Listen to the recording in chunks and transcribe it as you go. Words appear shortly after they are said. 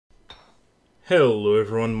Hello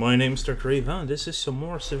everyone, my name is Dr. Eva, and this is some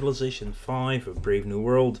more Civilization 5, A Brave New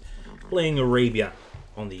World, playing Arabia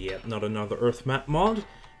on the Not Another Earth map mod.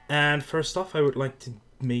 And first off, I would like to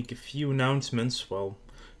make a few announcements. Well,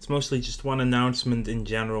 it's mostly just one announcement in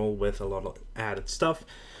general with a lot of added stuff.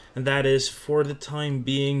 And that is, for the time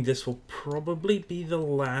being, this will probably be the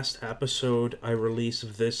last episode I release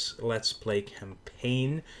of this Let's Play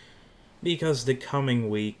campaign, because the coming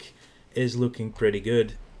week is looking pretty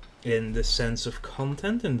good in the sense of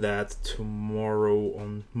content, and that tomorrow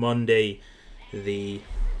on Monday, I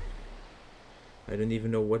don't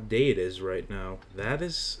even know what day it is right now. That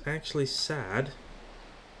is actually sad.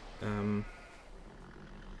 And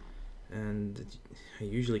I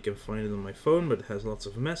usually can find it on my phone, but it has lots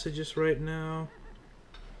of messages right now.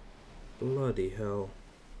 Bloody hell.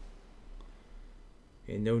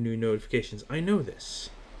 Okay, no new notifications. I know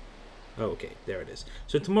this. Oh, okay, there it is.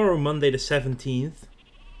 So tomorrow, Monday the 17th,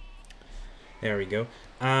 there we go.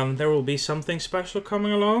 There will be something special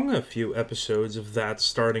coming along, a few episodes of that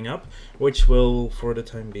starting up, which will, for the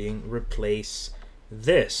time being, replace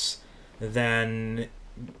this. Then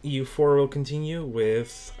U4 will continue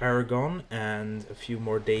with Aragon and a few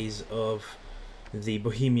more days of the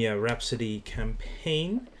Bohemia Rhapsody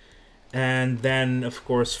campaign. And then, of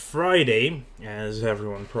course, Friday, as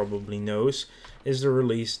everyone probably knows, is the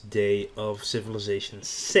release day of Civilization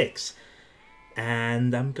 6.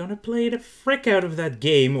 And I'm gonna play the frick out of that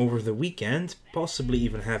game over the weekend, possibly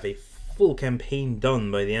even have a full campaign done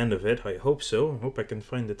by the end of it. I hope so. I hope I can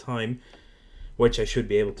find the time, which I should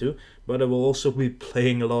be able to. But I will also be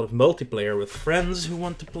playing a lot of multiplayer with friends who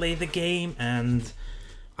want to play the game, and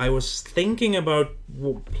I was thinking about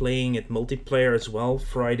playing it multiplayer as well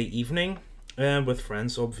Friday evening, with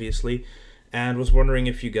friends obviously, and was wondering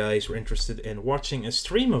if you guys were interested in watching a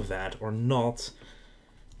stream of that or not.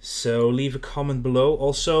 So leave a comment below.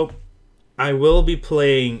 Also, I will be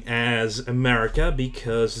playing as America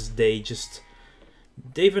because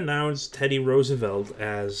they've announced Teddy Roosevelt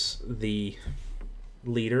as the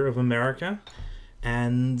leader of America,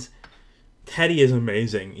 and Teddy is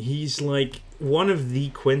amazing. He's like one of the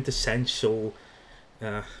quintessential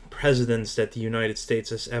presidents that the United States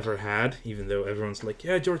has ever had, even though everyone's like,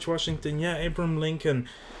 yeah, George Washington, yeah, Abraham Lincoln.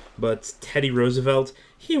 But Teddy Roosevelt,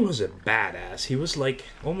 he was a badass. He was like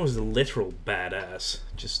almost a literal badass.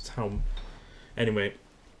 Just how... Anyway,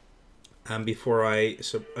 before I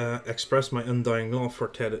express my undying love for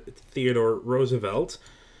Theodore Roosevelt,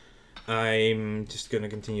 I'm just going to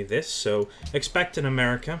continue this. So, expect an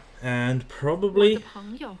America, and probably...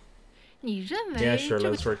 Yeah, sure,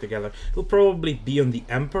 let's work together. It'll probably be on the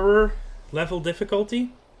Emperor level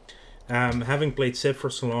difficulty. Having played Civ for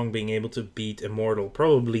so long, being able to beat Immortal,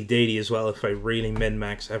 probably Deity as well if I really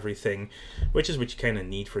min-max everything, which is what you kind of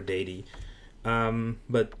need for Deity.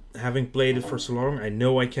 But having played it for so long, I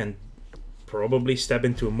know I can probably step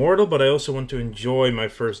into Immortal, but I also want to enjoy my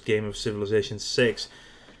first game of Civilization 6.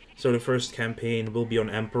 So the first campaign will be on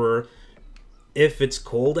Emperor. If it's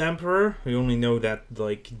called Emperor, we only know that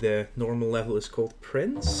like the normal level is called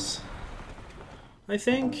Prince, I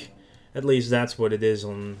think. At least that's what it is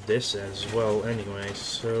on this as well anyway,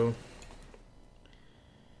 so...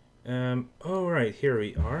 oh right, here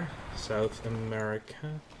we are. South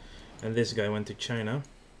America. And this guy went to China.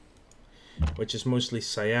 Which is mostly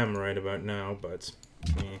Siam right about now, but...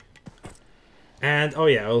 And, oh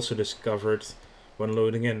yeah, I also discovered, when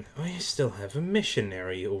loading in, oh, you still have a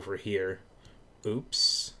missionary over here.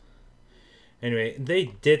 Oops. Anyway,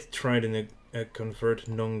 they did try to convert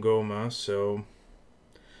Nongoma, so...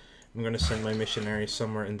 I'm gonna send my missionary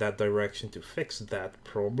somewhere in that direction to fix that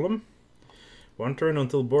problem. One turn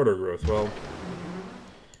until border growth. Well,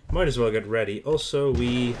 might as well get ready. Also,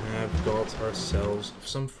 we have got ourselves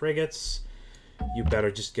some frigates. You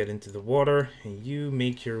better just get into the water, and you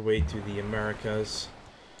make your way to the Americas.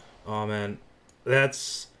 Oh man,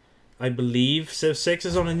 that's... I believe Civ 6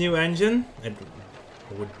 is on a new engine. It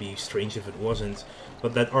would be strange if it wasn't.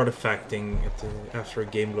 But that artifacting after a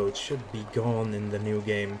game load should be gone in the new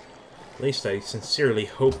game. At least I sincerely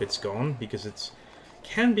hope it's gone, because it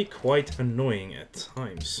can be quite annoying at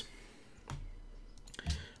times.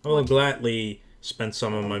 I will gladly spend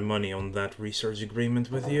some of my money on that research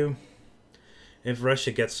agreement with you. If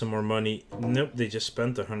Russia gets some more money... Nope, they just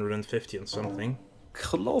spent 150 on something. Ik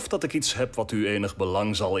geloof dat ik iets heb wat u enig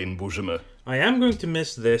belang zal inboezemen. I am going to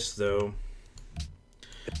miss this, though.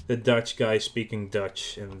 The Dutch guy speaking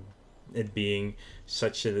Dutch, and it being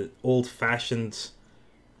such an old-fashioned...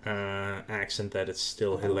 accent that it's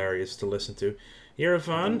still hilarious to listen to.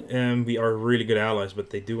 Yerevan, we are really good allies, but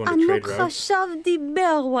they do want to trade routes.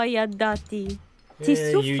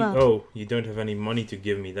 Yeah, you don't have any money to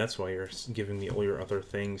give me. That's why you're giving me all your other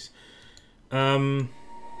things.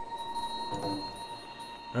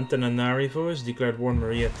 Antananarivo has declared war on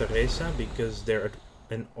Maria Teresa because they're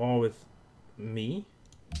in awe with me.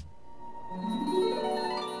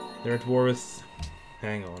 They're at war with...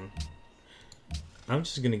 Hang on. I'm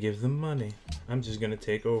just gonna give them money. I'm just gonna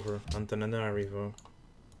take over Antananarivo.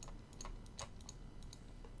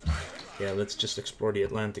 Yeah, let's just explore the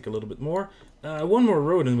Atlantic a little bit more. One more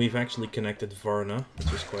road and we've actually connected Varna,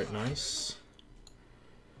 which is quite nice.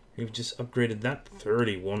 We've just upgraded that.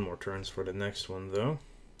 31 more turns for the next one, though.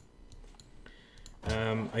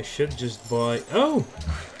 I should just buy... Oh!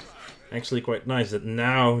 Actually quite nice that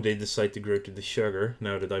now they decide to grow to the sugar,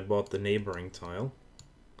 now that I bought the neighboring tile.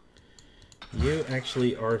 You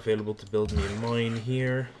actually are available to build me a mine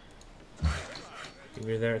here.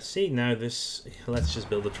 Over there. See, now this... Let's just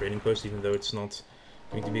build a trading post, even though it's not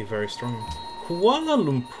going to be very strong. Kuala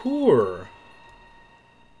Lumpur!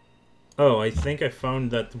 Oh, I think I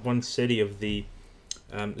found that one city of the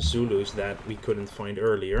Zulus that we couldn't find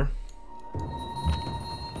earlier.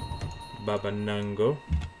 Babanango.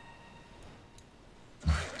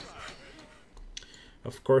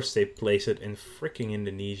 Of course they place it in fricking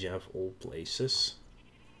Indonesia of all places.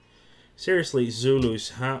 Seriously,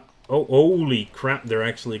 Zulus, how... Oh, holy crap, they're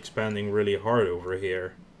actually expanding really hard over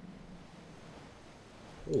here.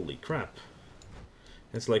 Holy crap.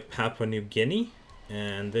 It's like Papua New Guinea.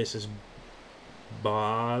 And this is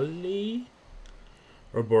Bali?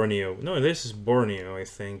 Or Borneo? No, this is Borneo, I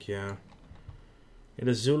think, yeah. Yeah,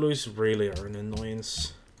 the Zulus really are an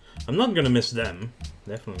annoyance. I'm not gonna miss them.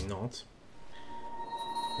 Definitely not.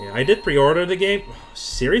 Yeah, I did pre-order the game.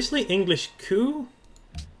 Seriously? English coup?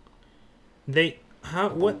 They... How...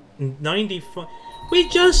 What? 95... We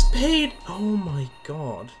just paid... Oh my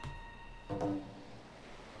god.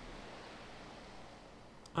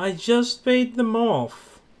 I just paid them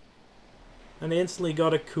off. And instantly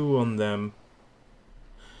got a coup on them.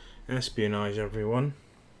 Espionage, everyone.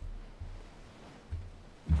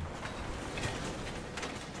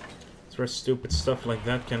 It's where stupid stuff like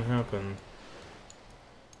that can happen.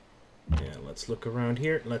 Yeah, let's look around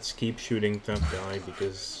here. Let's keep shooting that guy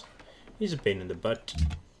because he's a pain in the butt.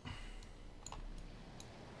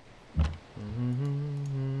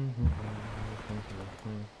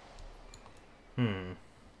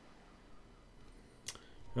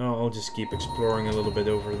 Well, I'll just keep exploring a little bit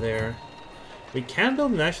over there. We can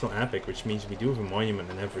build a national epic, which means we do have a monument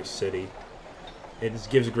in every city. It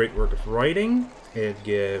gives a great work of writing. It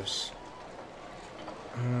gives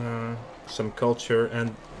some culture,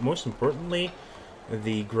 and most importantly,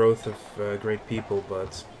 the growth of great people.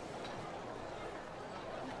 But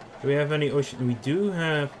do we have any ocean? We do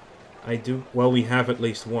have. Well, we have at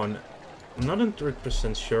least one. I'm not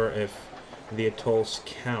 100% sure if the atolls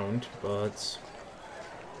count, but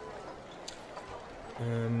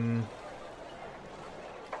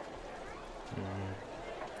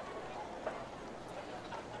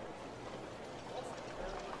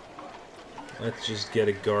let's just get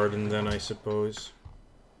a garden then, I suppose.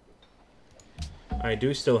 I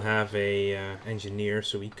do still have a engineer,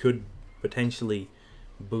 so we could potentially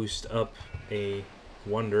boost up a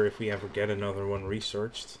wonder if we ever get another one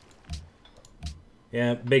researched.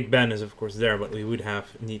 Yeah, Big Ben is of course there, but we would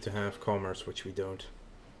need to have commerce, which we don't.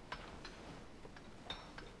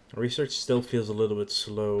 Research still feels a little bit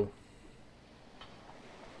slow.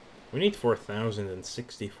 We need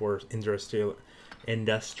 4,060 for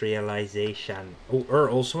industrialization. Oh,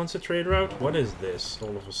 also wants a trade route? What is this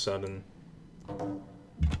all of a sudden? We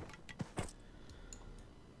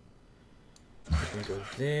can go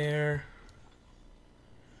there.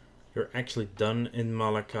 You're actually done in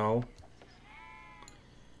Malakal.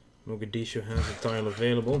 Mogadishu has a tile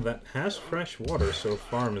available that has fresh water, so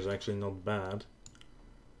farm is actually not bad.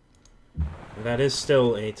 That is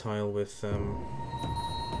still a tile with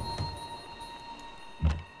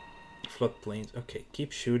floodplains. Okay,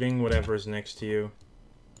 keep shooting whatever is next to you.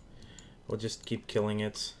 We'll just keep killing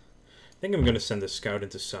it. I think I'm gonna send a scout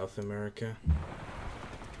into South America.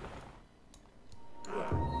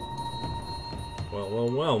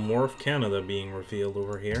 Well, more of Canada being revealed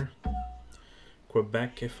over here.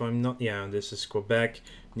 Quebec, if I'm not... Yeah, this is Quebec,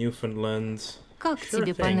 Newfoundland, sure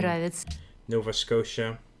thing. Nova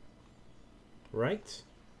Scotia. Right?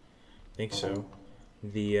 I think so.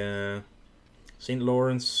 The St.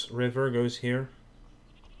 Lawrence River goes here.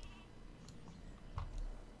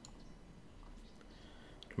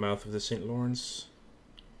 The mouth of the St. Lawrence.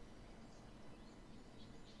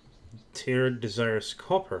 Tyr desires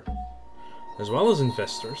copper, as well as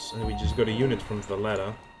investors, and we just got a unit from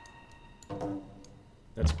Valletta.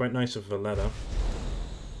 That's quite nice of Valletta.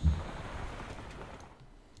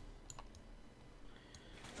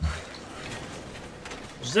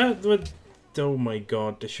 Is that what... Oh my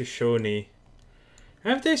god, the Shoshone.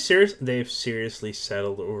 Have they They've seriously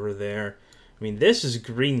settled over there. I mean, this is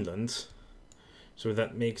Greenland. So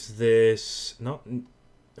that makes this... not...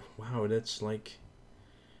 Wow, that's like...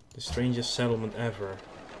 the strangest settlement ever.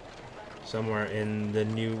 Somewhere in the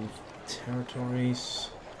new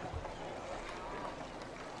territories.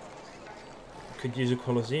 Could use a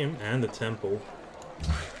Colosseum and a temple.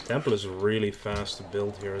 Temple is really fast to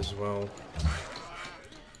build here as well.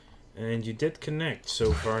 And you did connect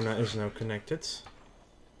so far, is now connected.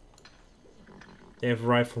 They have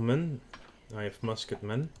riflemen. I have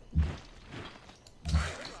musketmen.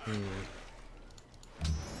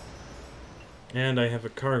 And I have a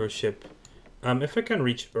cargo ship. If I can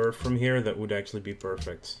reach Earth from here, that would actually be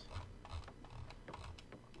perfect.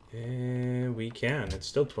 We can. It's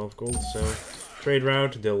still 12 gold, so... Trade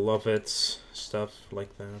route, they'll love it. Stuff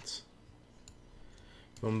like that.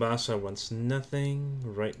 Mombasa wants nothing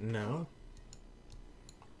right now.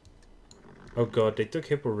 Oh god, they took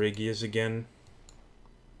Hipporegius again.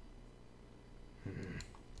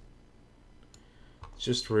 It's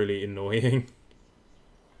just really annoying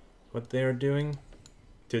what they are doing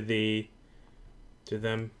to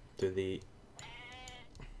them.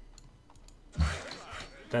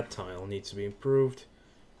 That tile needs to be improved.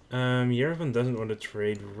 Yerevan doesn't want to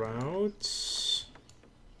trade routes.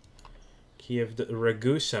 Kiev,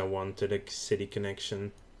 Ragusa wanted a city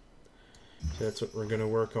connection. So that's what we're gonna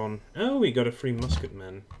work on. Oh, we got a free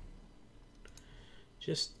musketman.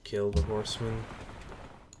 Just kill the horseman.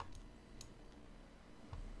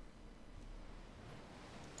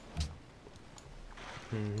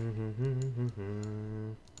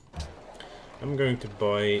 I'm going to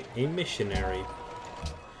buy a missionary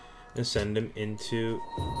and send him into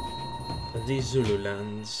the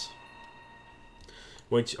Zululands,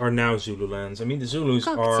 which are now Zululands. I mean, the Zulus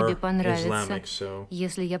are Islamic, so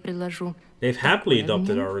they've happily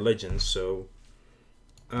adopted our religion, so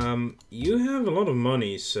you have a lot of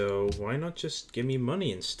money, so why not just give me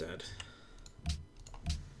money instead?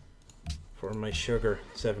 For my sugar,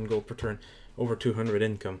 7 gold per turn, over 200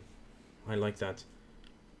 income. I like that.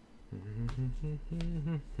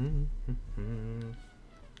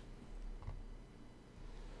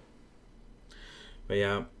 But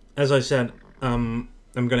yeah, as I said, I'm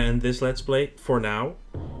gonna end this Let's Play for now,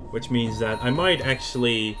 which means that I might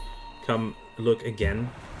actually come look again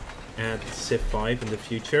at Civ 5 in the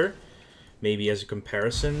future, maybe as a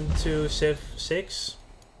comparison to Civ 6.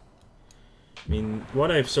 I mean,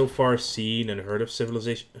 what I've so far seen and heard of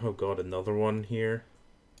Civilization... Oh god, another one here.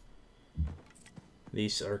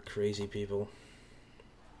 These are crazy people.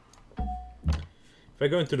 If I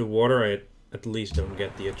go into the water, I at least don't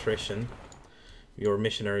get the attrition. Your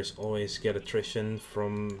missionaries always get attrition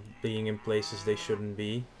from being in places they shouldn't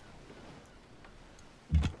be.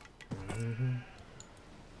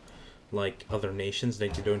 Like other nations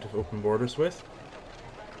that you don't have open borders with.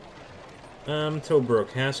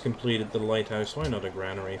 Tobruk has completed the lighthouse. Why not a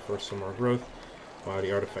granary for some more growth? Wow,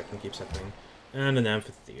 the artifact keeps happening. And an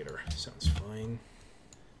amphitheater. Sounds fine.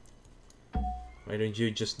 Why don't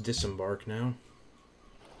you just disembark now?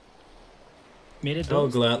 I'll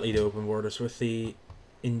gladly do open borders with the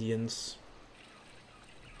Indians.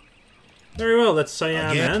 Very well, that's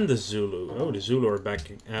Siam and the Zulu. Oh, the Zulu are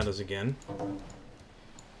back at us again.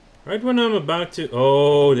 Right when I'm about to...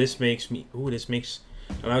 Oh, this makes me... Ooh, this makes...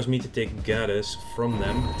 Allows me to take Gaddis from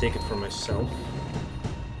them and take it for myself.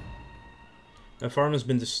 A farm has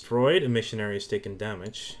been destroyed. A missionary has taken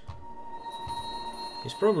damage.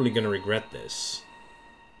 He's probably going to regret this.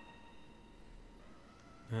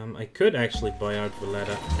 I could actually buy out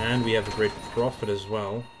Valletta, and we have a great profit as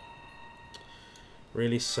well.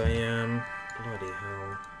 Really, Siam? Bloody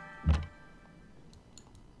hell.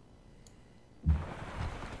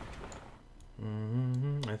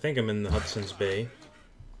 I think I'm in the Hudson's Bay.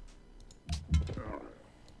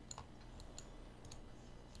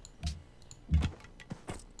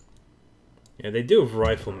 Yeah, they do have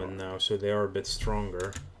riflemen now, so they are a bit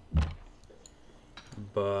stronger.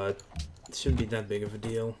 But it shouldn't be that big of a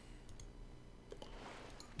deal.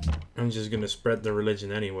 I'm just gonna spread the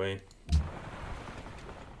religion anyway.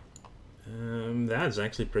 That's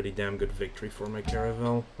actually pretty damn good victory for my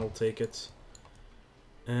caravel. I'll take it.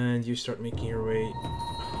 And you start making your way...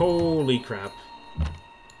 Holy crap.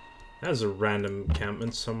 That's a random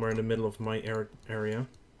encampment somewhere in the middle of my area.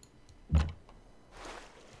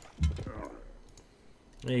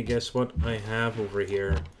 Hey, guess what I have over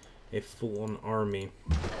here? A full-on army.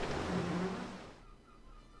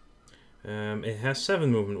 It has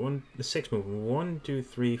 7 movement, 6 movement, 1, 2,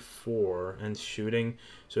 3, 4, and shooting.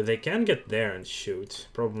 So they can get there and shoot.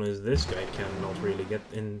 Problem is this guy cannot really get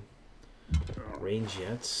in range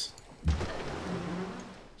yet.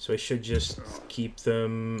 So I should just keep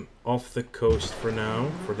them off the coast for now,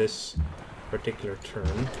 for this particular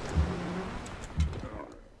turn.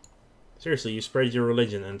 Seriously, you spread your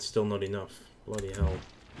religion and it's still not enough. Bloody hell.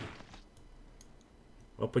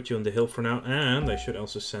 I'll put you on the hill for now, and I should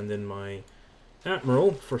also send in my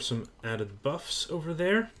admiral for some added buffs over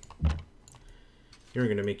there. You're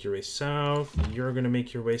gonna make your way south, you're gonna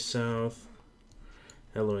make your way south.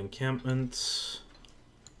 Hello encampment.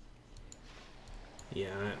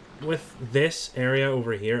 Yeah, with this area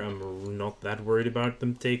over here, I'm not that worried about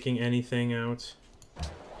them taking anything out.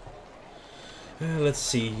 Let's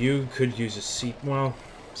see, you could use a sea... Well,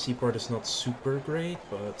 seaport is not super great,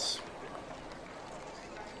 but...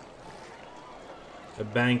 A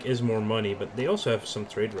bank is more money, but they also have some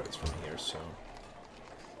trade routes from here, so...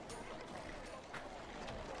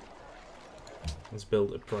 Let's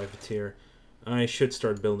build a privateer. I should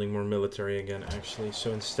start building more military again, actually.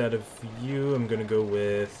 So instead of you, I'm gonna go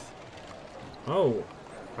with... Oh!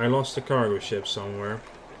 I lost a cargo ship somewhere.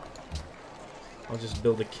 I'll just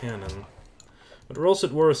build a cannon. But we're also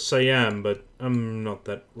at war with Siam, but I'm not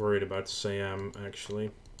that worried about Siam,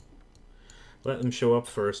 actually. Let them show up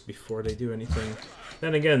first before they do anything.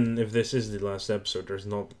 Then again, if this is the last episode, there's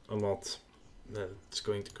not a lot that's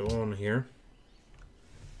going to go on here.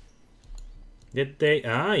 Did they?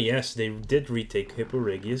 Ah, yes, they did retake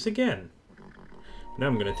Hipporegius again. Now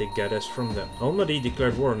I'm gonna take Gades from them. Almaty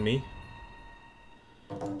declared war on me.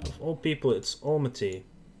 Of all people, it's Almaty.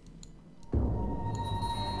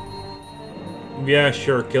 Yeah,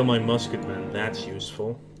 sure, kill my musketman. That's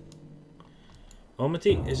useful.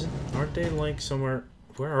 Almaty, aren't they like somewhere...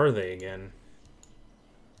 Where are they again?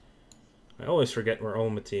 I always forget where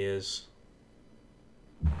Almaty is.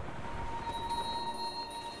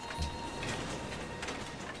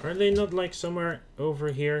 Are they not like somewhere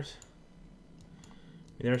over here?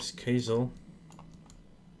 There's Kazel.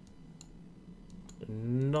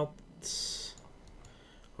 Not...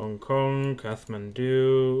 Hong Kong,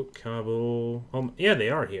 Kathmandu, Kabul... yeah, they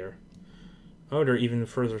are here. Oh, they're even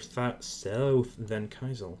further south than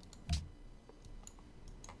Kaisel.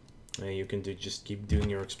 You can just keep doing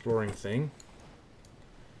your exploring thing.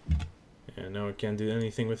 And now I can't do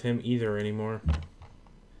anything with him either anymore.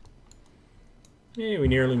 Yeah, we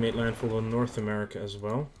nearly made landfall on North America as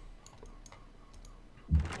well.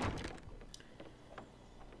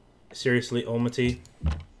 Seriously, Almaty?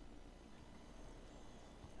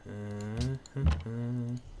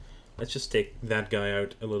 Let's just take that guy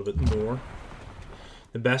out a little bit more.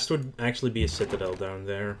 The best would actually be a citadel down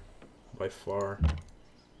there, by far.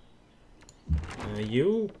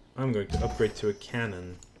 You, I'm going to upgrade to a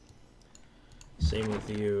cannon. Same with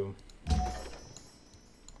you.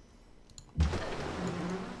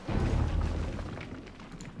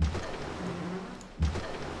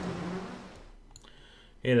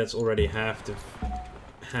 Yeah, that's already half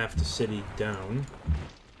the city down.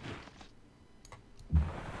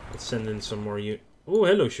 Let's send in some more Oh,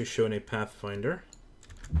 hello, Shoshone Pathfinder.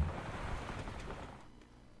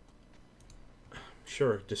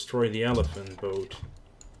 Sure, destroy the elephant boat.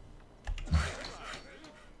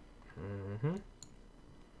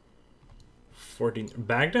 14.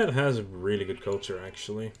 Baghdad has a really good culture,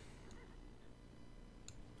 actually.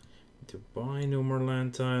 Dubai, no more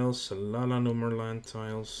land tiles. Salalah, no more land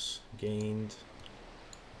tiles. Gained.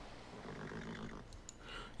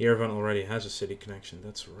 Yerevan already has a city connection,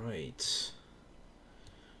 that's right.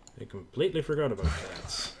 I completely forgot about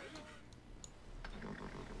that.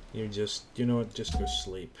 You know what, just go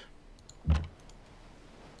sleep.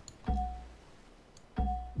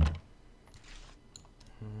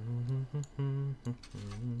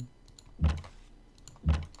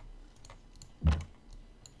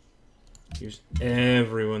 Use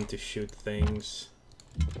everyone to shoot things.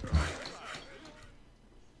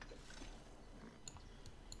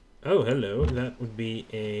 Oh, hello. That would be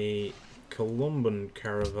a Colombian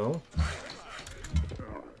caravel.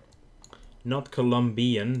 Not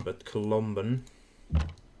Colombian, but Colombian.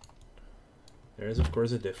 There is, of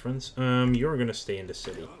course, a difference. You're gonna stay in the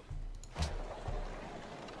city.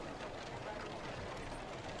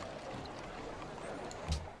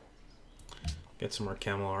 Get some more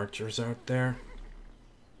camel archers out there.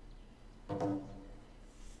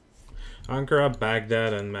 Ankara,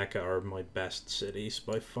 Baghdad, and Mecca are my best cities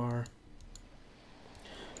by far.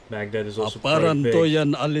 Baghdad is also quite big.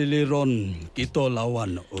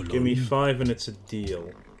 Give me 5 and it's a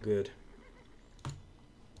deal. Good.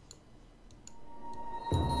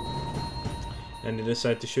 And they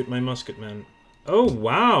decide to shoot my musketman. Oh,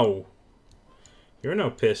 wow! You're now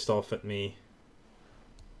pissed off at me.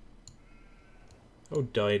 Oh,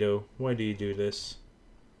 Dido, why do you do this?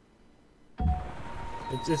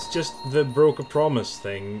 It's just the broke a promise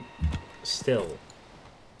thing, still.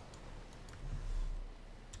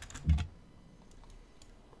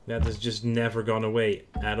 That has just never gone away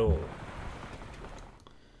at all.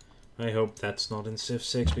 I hope that's not in Civ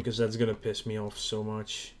 6 because that's gonna piss me off so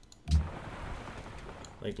much.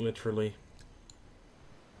 Like, literally.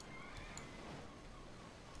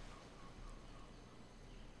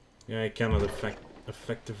 Yeah, I cannot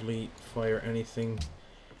effectively fire anything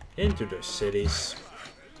into those cities.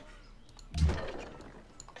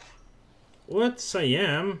 What?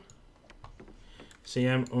 Siam?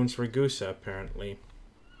 Siam owns Ragusa, apparently.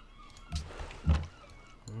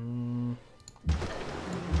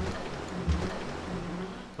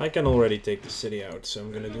 I can already take the city out, so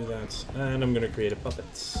I'm gonna do that. And I'm gonna create a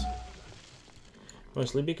puppet.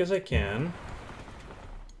 Mostly because I can.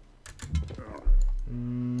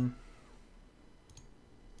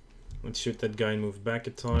 Let's shoot that guy and move back a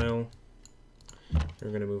tile.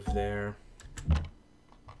 We're gonna move there.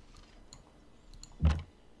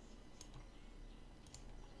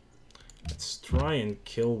 Let's try and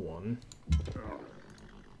kill one.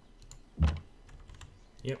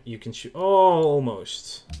 Yep, you can shoot. Oh,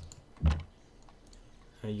 almost.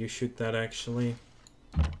 You shoot that actually.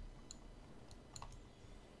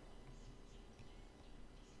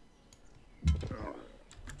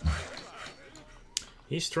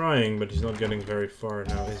 He's trying, but he's not getting very far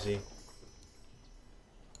now, is he?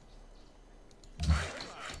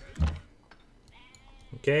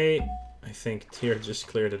 Okay, I think Tyr just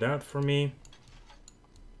cleared it out for me.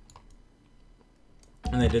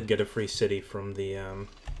 And I did get a free city from the...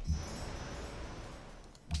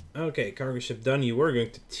 Okay, cargo ship done. You were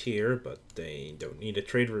going to Tyr, but they don't need a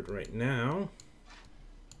trade route right now.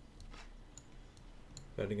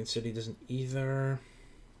 Vatican City doesn't either.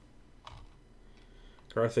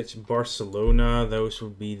 Carthage and Barcelona, those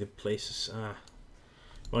would be the places.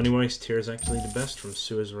 Money-wise, Tyr is actually the best from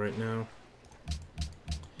Suez right now.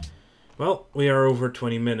 Well, we are over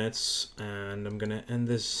 20 minutes, and I'm gonna end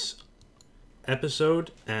this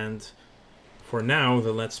episode, and for now,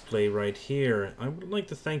 the Let's Play right here. I would like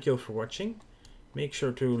to thank you all for watching. Make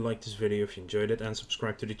sure to like this video if you enjoyed it, and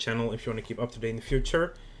subscribe to the channel if you want to keep up to date in the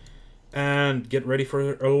future. And get ready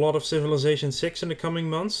for a lot of Civilization 6 in the coming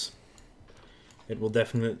months. It will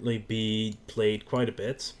definitely be played quite a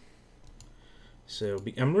bit. So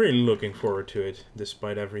I'm really looking forward to it,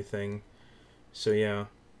 despite everything. So yeah,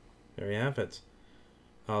 there you have it.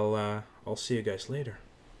 I'll see you guys later.